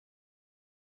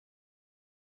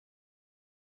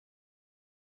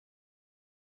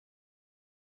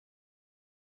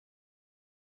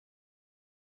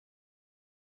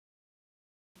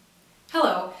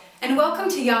Hello, and welcome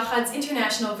to Yachad's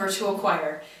International Virtual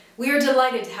Choir. We are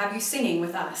delighted to have you singing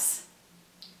with us.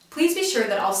 Please be sure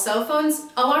that all cell phones,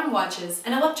 alarm watches,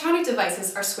 and electronic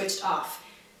devices are switched off.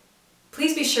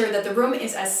 Please be sure that the room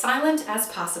is as silent as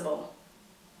possible.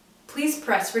 Please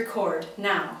press record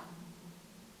now.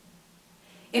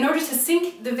 In order to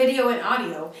sync the video and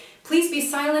audio, please be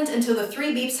silent until the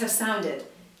 3 beeps have sounded.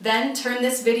 Then turn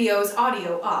this video's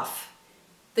audio off.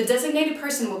 The designated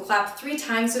person will clap 3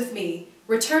 times with me,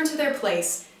 return to their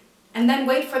place, and then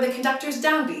wait for the conductor's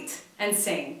downbeat and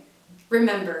sing.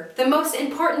 Remember, the most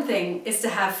important thing is to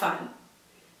have fun.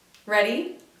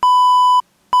 Ready?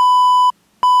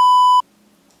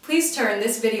 Please turn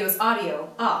this video's audio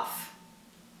off.